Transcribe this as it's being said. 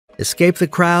Escape the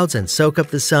crowds and soak up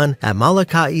the sun at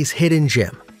Molokai's hidden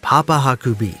gem,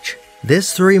 Papohaku Beach.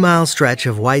 This 3-mile stretch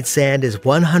of white sand is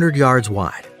 100 yards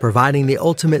wide, providing the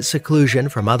ultimate seclusion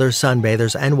from other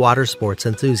sunbathers and water sports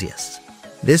enthusiasts.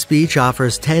 This beach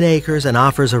offers 10 acres and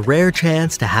offers a rare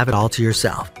chance to have it all to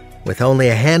yourself, with only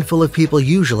a handful of people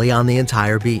usually on the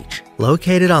entire beach.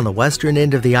 Located on the western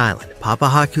end of the island,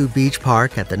 Papohaku Beach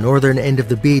Park at the northern end of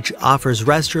the beach offers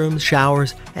restrooms,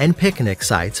 showers, and picnic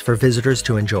sites for visitors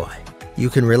to enjoy. You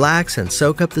can relax and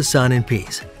soak up the sun in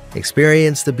peace.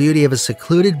 Experience the beauty of a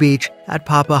secluded beach at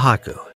Papohaku.